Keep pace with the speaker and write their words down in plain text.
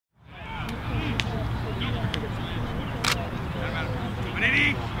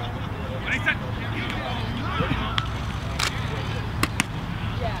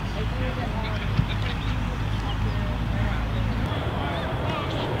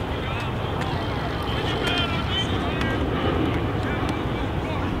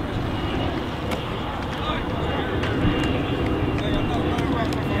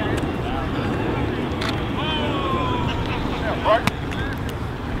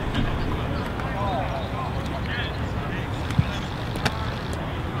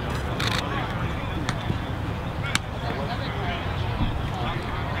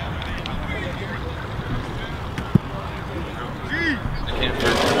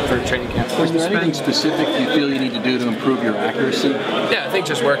For training camp. Is there anything specific you feel you need to do to improve your accuracy? Yeah, I think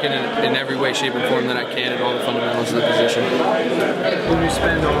just working in every way, shape, and form that I can at all the fundamentals of the position. When you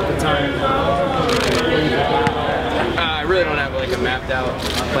spend all the time, I really don't have like a mapped out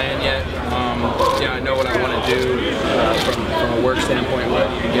plan yet. I know what I want to do from a work standpoint, what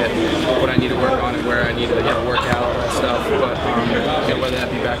I need to get, what I need to work on, and where I need to work out all that stuff. But whether that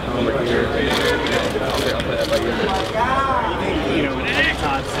be back home or here, I'll play that by ear.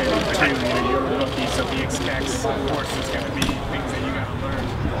 Todd said too, you're a rookie, so he expects, of course, it's going to be things that you got to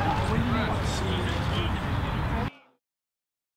learn.